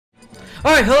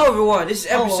Alright, hello everyone. This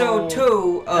is episode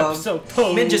 2 of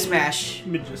MinjaSmash.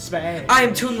 MinjaSmash. I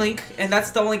am Toon Link, and that's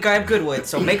the only guy I'm good with.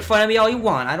 So make fun of me all you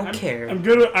want. I don't care. I'm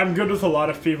good with a lot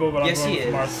of people, but yes, I'm going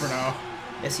with Mark for now.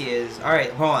 Yes, he is.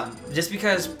 Alright, hold on. Just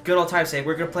because good old time's sake,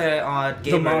 we're gonna play it on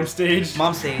Gamer. The mom stage.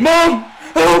 Mom stage. Mom!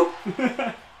 Help!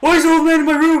 Why is the old man in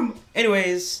my room?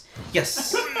 Anyways,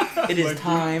 yes. It is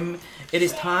time. It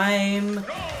is time.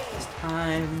 It's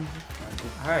time.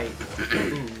 Alright.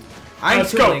 I'm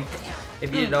Toon Link.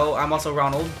 If you know, I'm also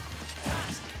Ronald.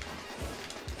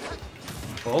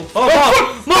 Oh,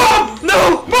 Mom!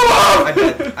 No! Mom!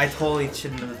 I totally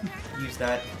shouldn't have used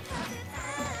that.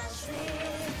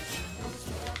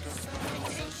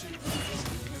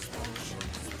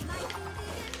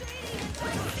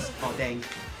 Oh, dang.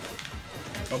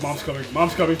 Oh, Mom's coming.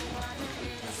 Mom's coming.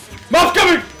 Mom's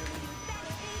coming!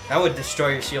 That would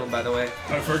destroy your shield, by the way.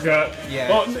 I forgot. Yeah.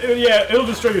 Well, yeah, it'll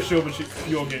destroy your shield, but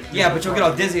you'll get... Yeah, but you'll get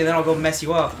all dizzy and then I'll go mess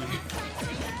you up.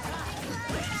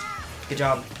 Good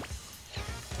job.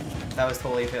 That was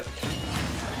totally a hit.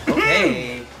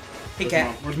 Okay. Hey,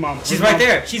 cat. Where's Mom? She's right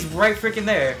there. She's right freaking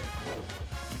there.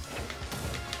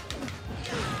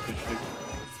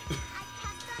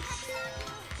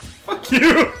 Fuck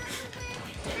you!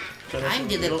 I'm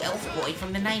the little elf boy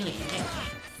from the 90s.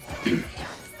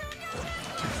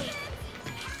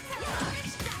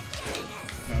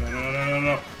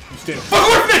 No. You stay the fuck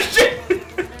away from this shit!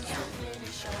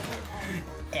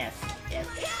 F.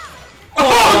 Oh,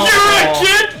 you're right,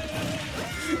 kid!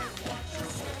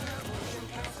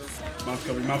 Mom's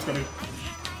coming, Mom's coming.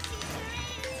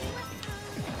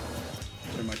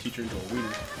 Turn my teacher into a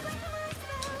wiener.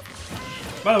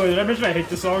 By the way, did I mention I hate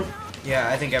this song? Yeah,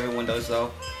 I think everyone does,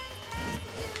 though.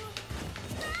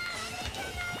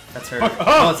 That's her. Fuck,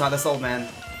 No, it's not. That's the old man.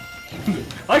 I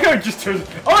like how it just turns.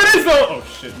 Oh, it is though! Oh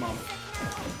shit, Mom.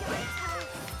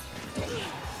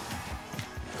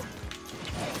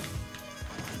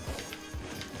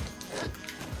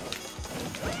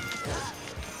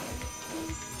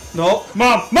 No.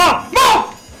 Mom!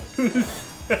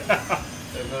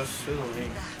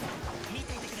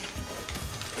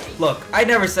 Look, I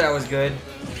never said I was good.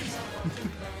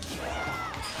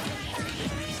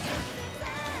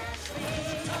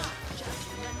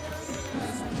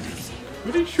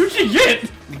 Who'd she get?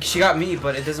 She got me,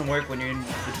 but it doesn't work when you're in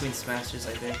between smashers,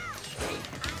 I think.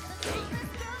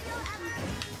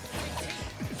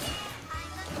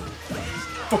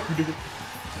 Fuck you, nigga.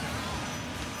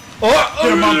 Oh!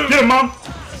 Get him, Mom! Get him, Mom!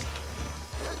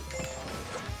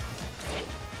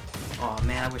 Oh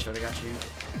man, I wish I would've got you.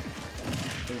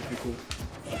 That would be cool.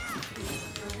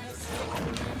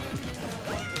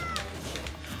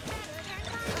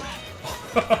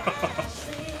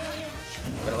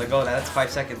 Better let go of that. That's 5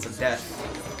 seconds of death.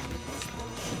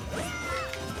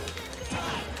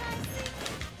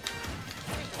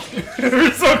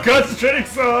 We're so concentrating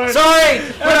so hard. Sorry!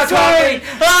 We're not talking!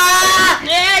 Ah!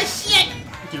 Yeah, shit!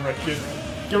 Get right, kid.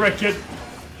 Get right, kid.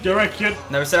 Get right, kid.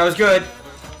 Never said I was good.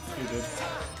 You did.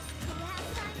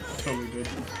 Totally did.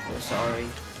 Oh, sorry.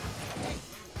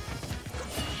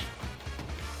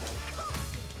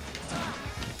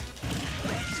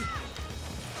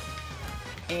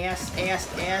 Ass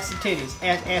and titties.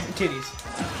 Ass and titties.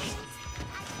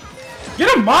 Get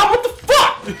him, Mom! What the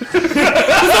fuck? That's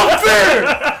unfair!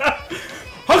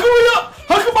 How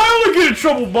come I only get in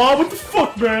trouble, Mom? What the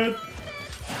fuck, man?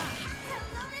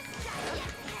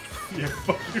 Yeah,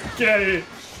 fuck you, get out of here.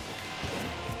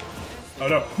 Oh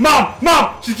no.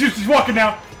 Mom! She's walking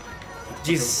now.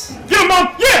 Jesus. Get him,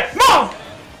 Mom! Yeah! Mom!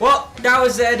 Well, that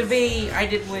was the end of me. I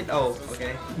did win. Oh,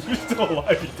 okay. You're still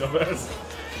alive, you dumbass.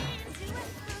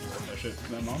 Oh shit, is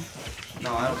that Mom?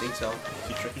 No, I don't think so. Is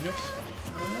he tricking us?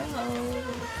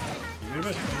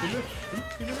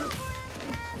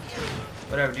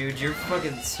 Whatever, dude. Your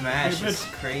fucking smash is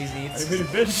crazy. I made a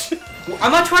bitch.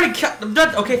 I'm not trying to cut. I'm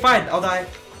not. Okay, fine. I'll die.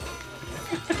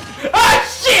 Ah,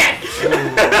 shit!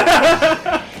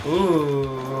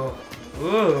 Ooh.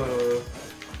 Ooh.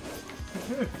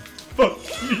 Fuck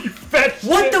you, fat shit.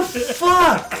 What the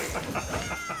fuck?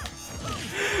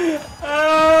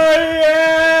 Oh,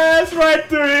 yes! Right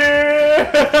through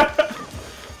here!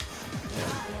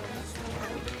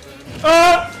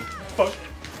 Fuck.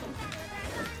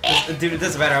 Dude, it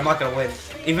doesn't matter. I'm not gonna win.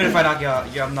 Even if I knock you out,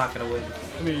 I'm not gonna win.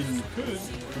 I mean, you could.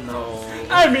 No.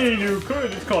 I mean, you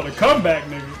could. It's called a comeback,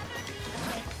 nigga.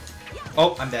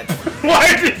 Oh, I'm dead.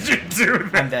 Why did you do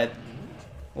that? I'm dead.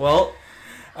 Well.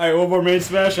 Alright, one more main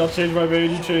smash. I'll change my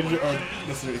main. You change your. Oh,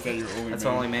 that's your only. That's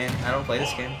main. my only main. I don't play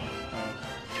this game.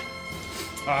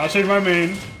 I'll change my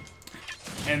main.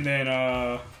 And then,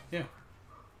 yeah.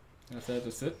 That's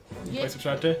it. Yeah. Play some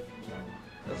shot there.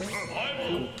 Okay.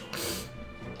 Cool.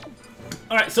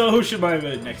 Alright, so who should buy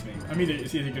the next name? I mean,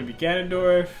 it's either going to be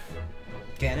Ganondorf.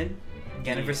 Ganon?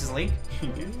 Ganon versus Link?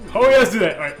 Oh, yeah, let's do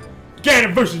that. Alright.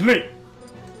 Ganon versus Link.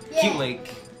 Yeah. Cute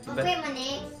Link. Okay, my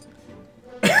name.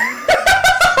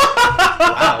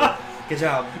 Wow. Good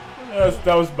job.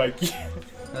 That was Mikey.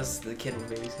 That's the kid we're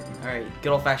babysitting. Alright,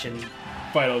 good old fashioned.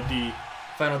 Final D.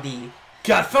 Final D.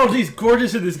 God, Final D's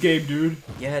gorgeous in this game, dude.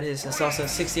 Yeah, it is. It's also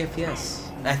 60 FPS.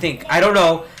 I think. I don't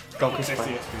know. Go 60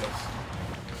 crucify. FPS.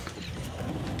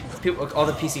 People, all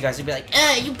the PC guys would be like,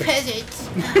 You peasants.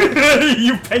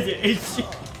 You peasant ain't shit.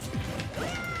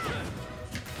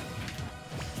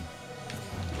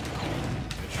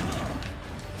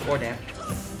 or damn.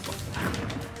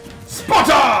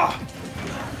 Sparta!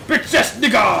 Bitch ass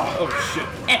nigga! Oh shit.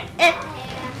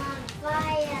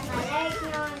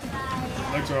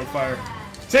 Legs are on fire.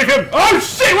 Save him! Oh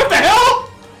shit, what the hell?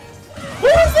 Who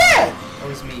was that? That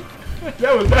was me.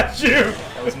 That was not you.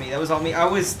 That was me. That was all me. I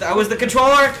was the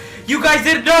controller. You guys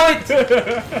didn't know it.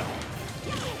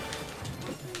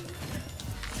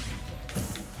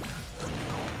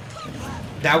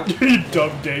 That You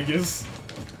dumb dingus.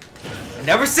 I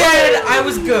never said I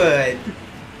was good.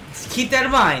 Just keep that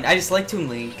in mind. I just like Toon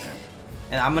Link,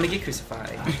 and I'm gonna get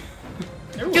crucified.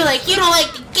 You're like, you don't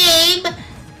like the game.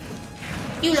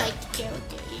 You like the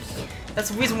characters. That's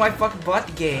the reason why I fucking bought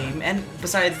the game, and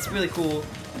besides, it's really cool.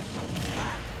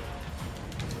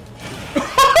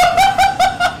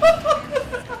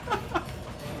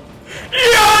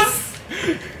 Yes!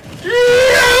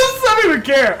 Yes! I don't even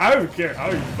care. I don't even care. I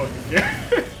don't even fucking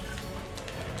care.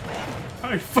 I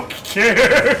don't fucking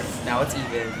care. Now it's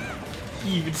even.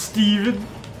 Even Steven.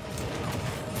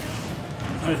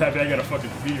 I'm just happy I got a fucking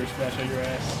meteor smash on your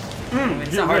ass. I mean,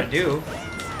 it's not hard to do.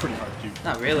 It's pretty hard to do.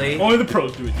 Not really. Only the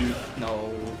pros do it, dude.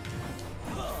 No.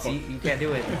 See, you can't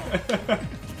do it.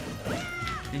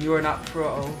 You are not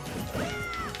pro.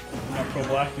 I'm not pro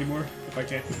black anymore. If I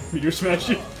can't meteor smash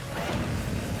you.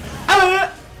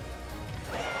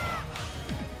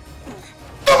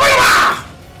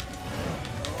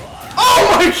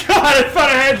 Oh my god! I thought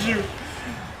I had you.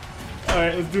 All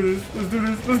right, let's do this. Let's do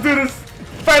this. Let's do this.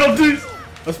 Final D's.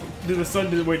 Let's do the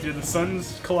sun. Wait, did the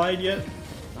suns collide yet?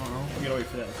 I don't know. We gotta wait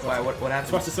for that. Why? What Let's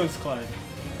happened? watch the suns collide.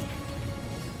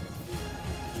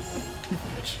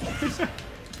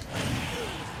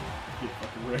 Get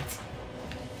fucking wrecked.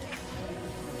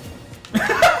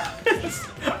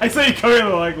 I saw you come in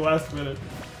like last minute.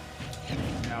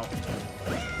 Ow.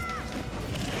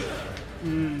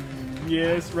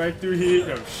 Yes, right through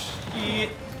here. Oh shit.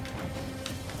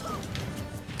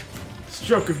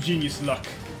 Stroke of genius luck.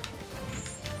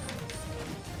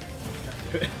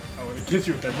 I want to get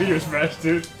you with that meteor smash,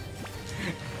 dude.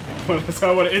 That's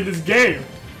how I want to end this game.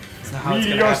 It's not how it's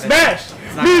gonna Meteor happen.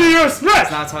 smash! not- Meteor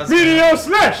smash! not how it's Meteor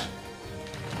smash!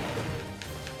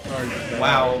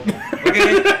 Wow.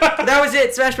 Okay. That was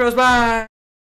it. Smash Bros. Bye.